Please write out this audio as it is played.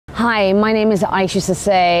Hi, my name is Aisha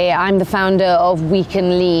Sasay. I'm the founder of We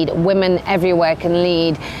Can Lead, Women Everywhere Can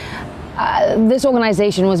Lead. This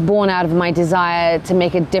organization was born out of my desire to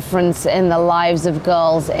make a difference in the lives of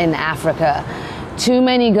girls in Africa. Too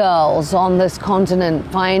many girls on this continent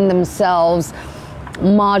find themselves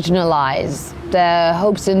marginalized, their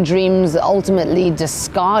hopes and dreams ultimately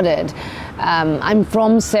discarded. I'm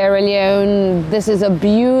from Sierra Leone. This is a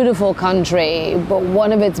beautiful country, but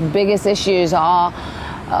one of its biggest issues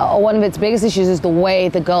is the way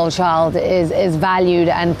the girl child is valued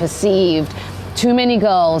and perceived. Too many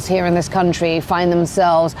girls here in this country find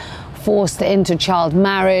themselves forced into child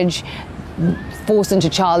marriage, forced into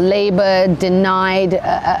child labor, denied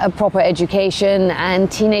a proper education, and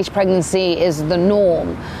teenage pregnancy is the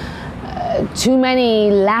norm. Too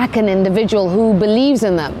many lack an individual who believes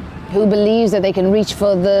in them, who believes that they can reach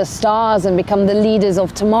for the stars and become the leaders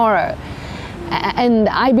of tomorrow. And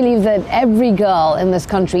I believe that every girl in this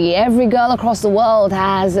country, every girl across the world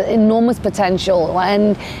has enormous potential,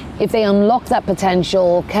 and if they unlock that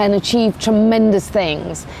potential, can achieve tremendous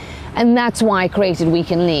things. And that's why I created We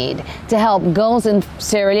Can Lead, to help girls in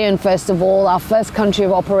Sierra Leone, first of all, our first country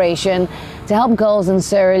of operation, to help girls in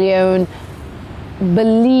Sierra Leone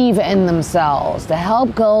believe in themselves, to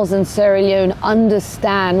help girls in Sierra Leone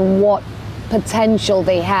understand what potential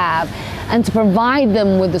they have, and to provide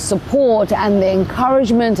them with the support and the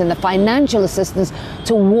encouragement and the financial assistance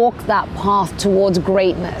to walk that path towards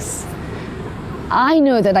greatness. I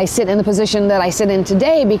know that I sit in the position that I sit in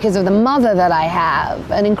today because of the mother that I have,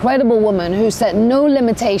 an incredible woman who set no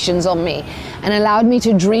limitations on me and allowed me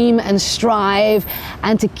to dream and strive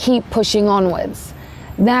and to keep pushing onwards.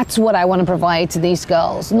 That's what I want to provide to these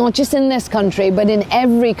girls, not just in this country, but in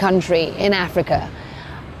every country in Africa.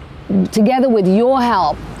 Together with your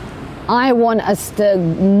help, I want us to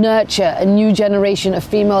nurture a new generation of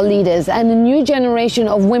female leaders and a new generation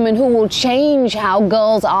of women who will change how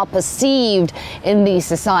girls are perceived in these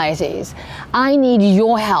societies. I need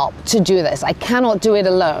your help to do this. I cannot do it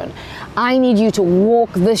alone. I need you to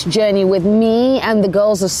walk this journey with me and the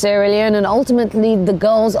girls of Sierra Leone and ultimately the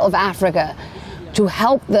girls of Africa, to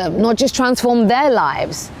help them not just transform their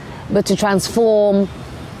lives, but to transform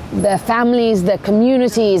their families, their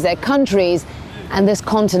communities, their countries, and this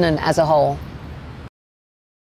continent as a whole.